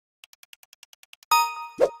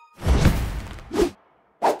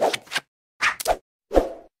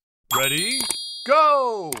Ready?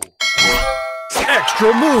 Go!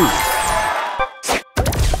 Extra move!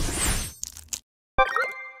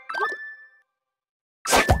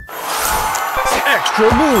 Extra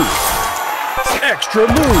move! Extra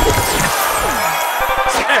move!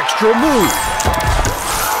 Extra move!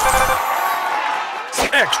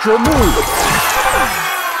 Extra move!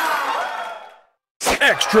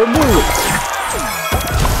 Extra move!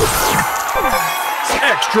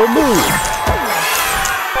 Extra move!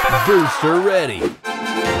 Booster ready!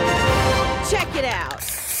 Check it out!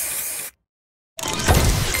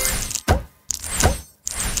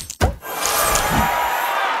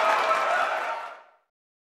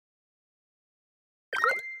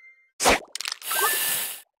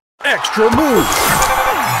 Extra move!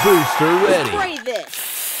 Booster ready! Spray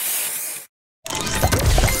this!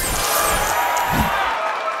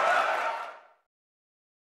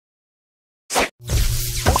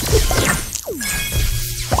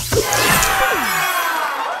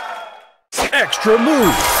 Extra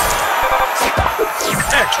move!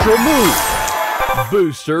 Extra move!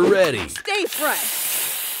 Booster ready! Stay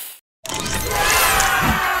fresh!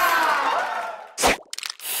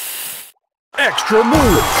 Extra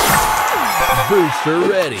move! Booster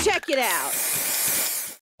ready! Check it out!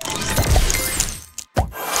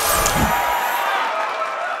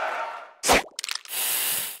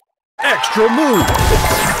 Extra move!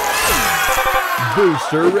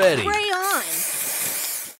 Booster ready! Spray on!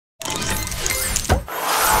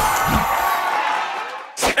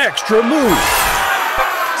 Extra move!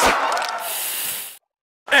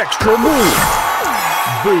 Extra move!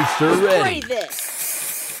 Booster Spray ready!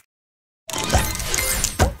 this!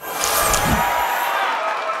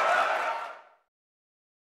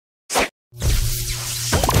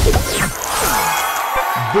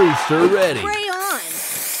 Booster ready! Spray on!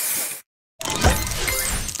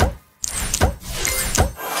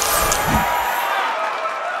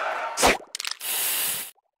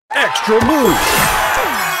 Extra move!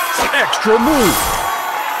 Extra move!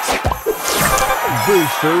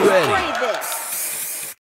 Booster ready! Spray this!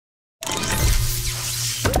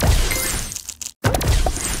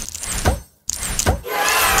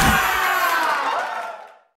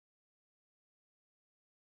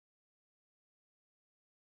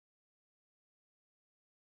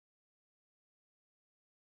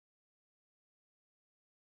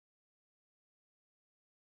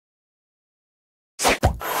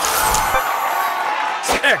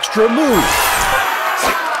 Extra move!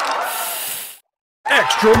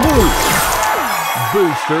 Extra move!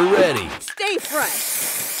 Booster ready! Stay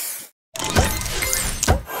fresh!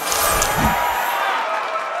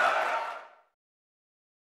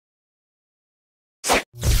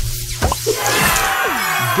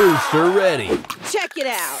 Booster ready! Check it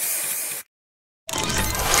out!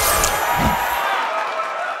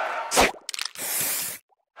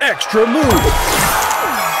 Extra move!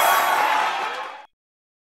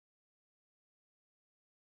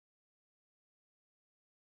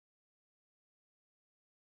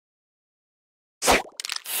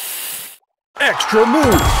 Extra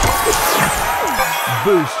move!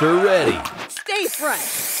 Booster ready! Stay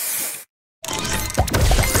fresh!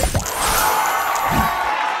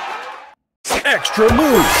 Extra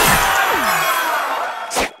move!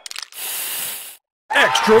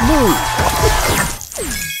 Extra move!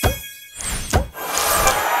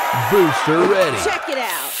 Booster ready! Check it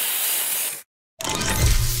out!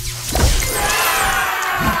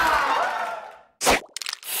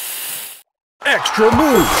 Extra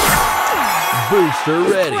move! Booster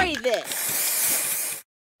ready! Spray this!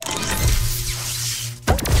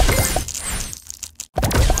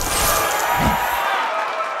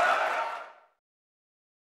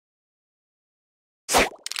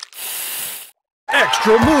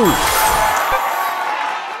 Extra move!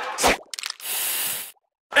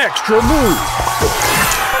 Extra move!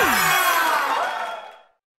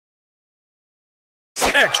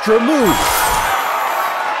 Extra move!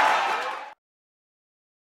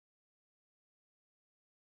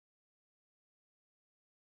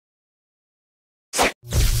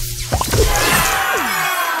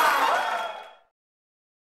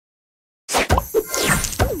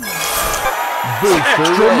 Booster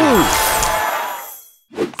Extra ready! move!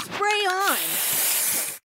 Spray on!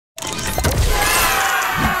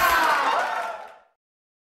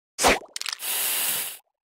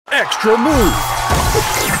 Extra move!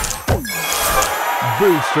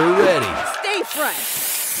 Booster ready! Stay fresh!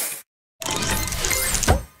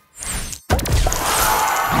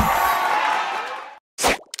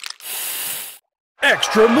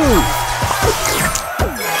 Extra move!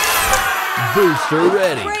 Booster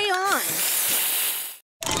ready! Spray on!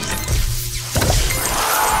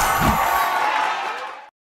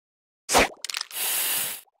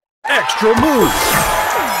 Extra move!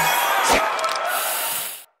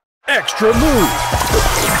 Extra move!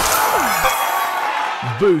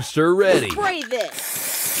 Booster ready! Spray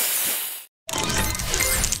this!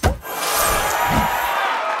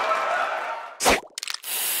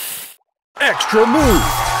 Extra move!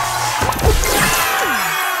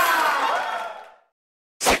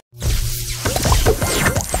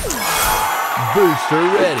 Booster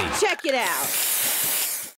ready! Check it out!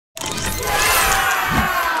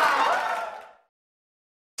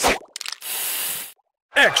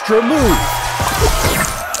 Extra move!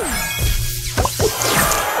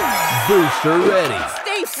 Booster ready!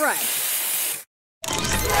 Stay fresh!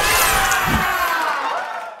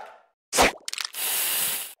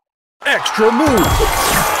 Extra move!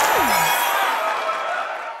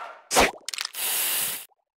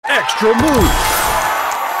 Extra move!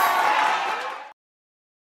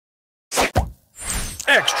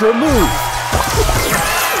 Extra move!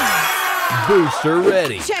 Booster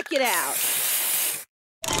ready! Check it out!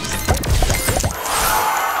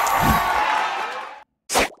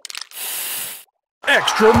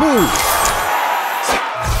 Extra move!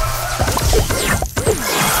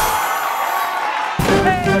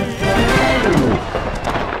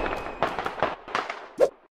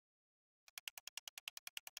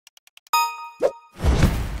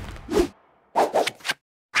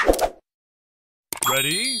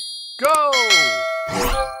 Ready? Go!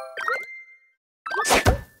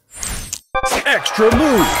 Extra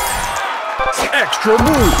move! Extra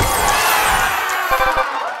move!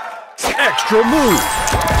 Extra move!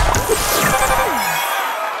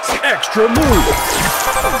 Extra move!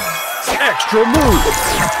 Extra move!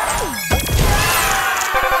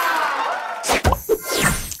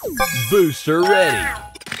 Booster ready!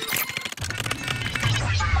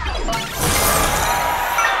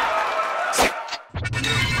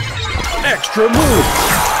 Extra move!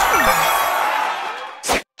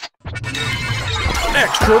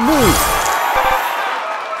 Extra move!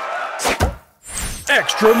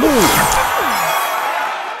 Extra move!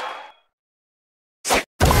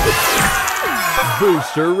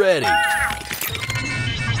 Booster ready!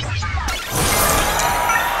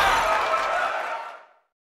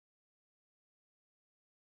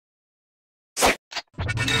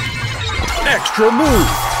 Extra move!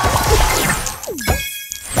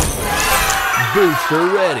 Booster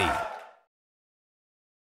ready!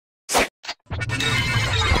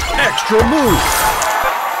 Extra move!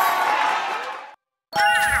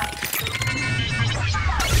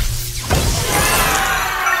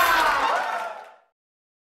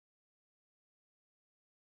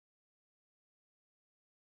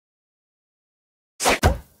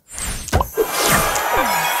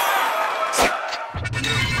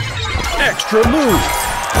 Extra move!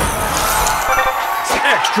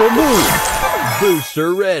 Extra move!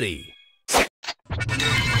 Booster ready!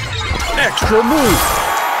 Extra move!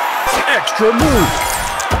 Extra move!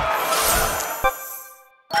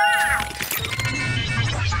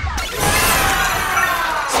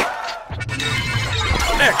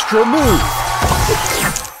 Extra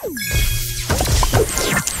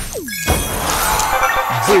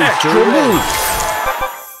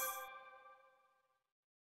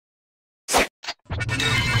move!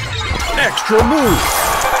 Booster ready! Extra move!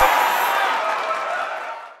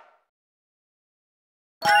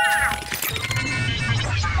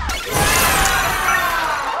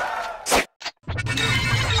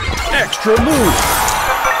 Extra move!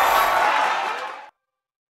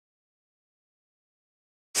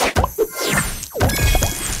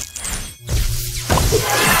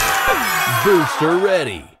 Booster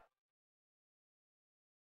ready!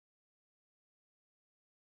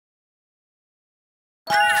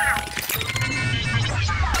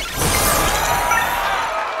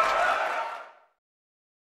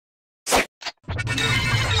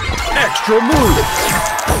 Extra move!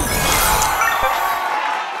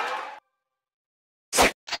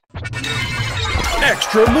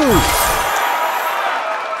 Extra move!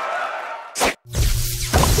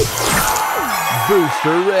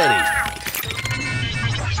 Booster ready!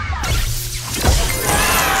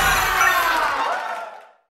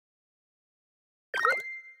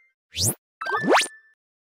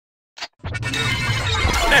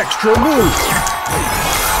 Extra move!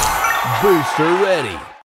 Booster ready!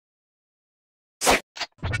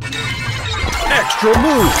 Extra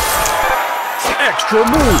move! Extra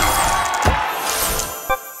move!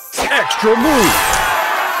 Extra move!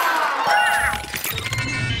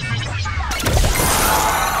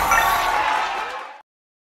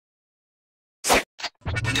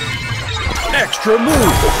 Extra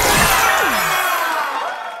move!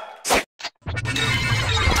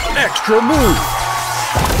 Extra move!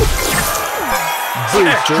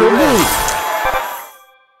 Booster ready.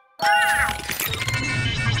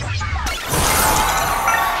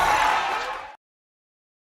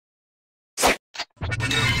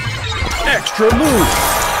 Extra move.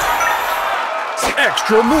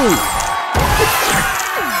 Extra move.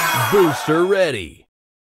 Booster ready.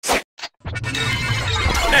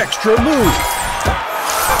 Extra move.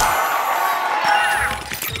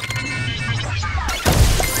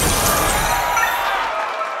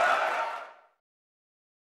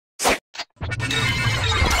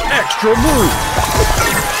 Extra move.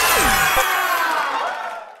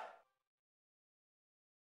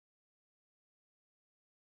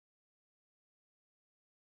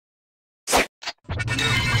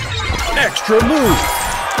 Extra move.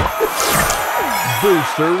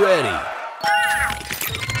 Booster ready.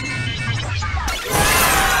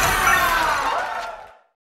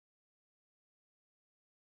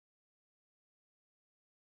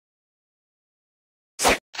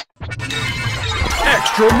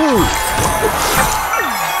 Extra move.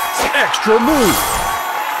 Extra move.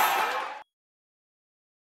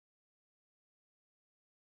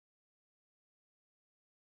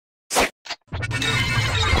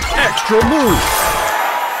 Extra move.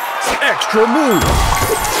 Extra move.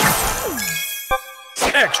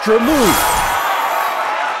 Extra move.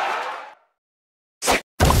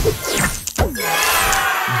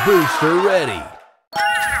 Booster ready.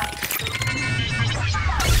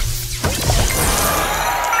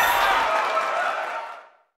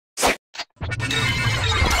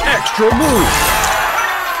 Extra move.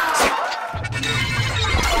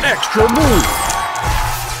 Extra move.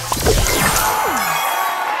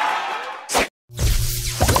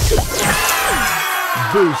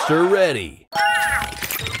 Booster ready.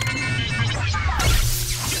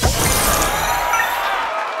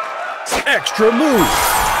 Extra move.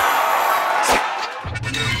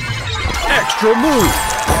 Extra move.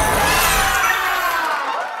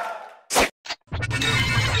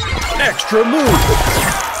 Extra move.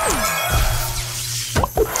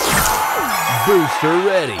 Booster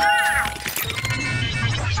ready.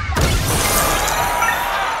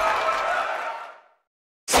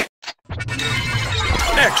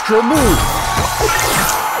 Extra move.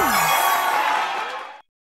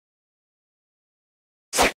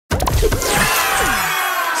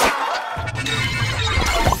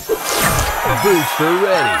 Booster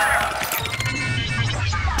ready.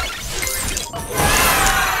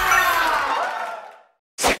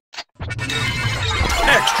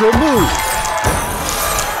 Extra move.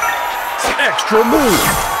 Extra move.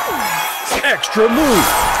 Extra move.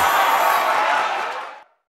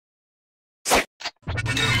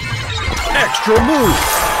 Extra move.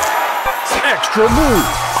 Extra move.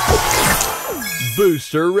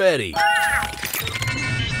 Booster ready.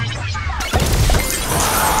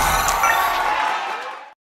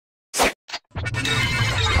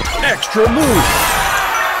 Extra move.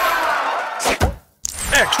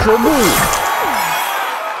 Extra move.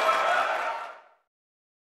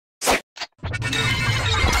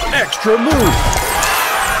 Extra move.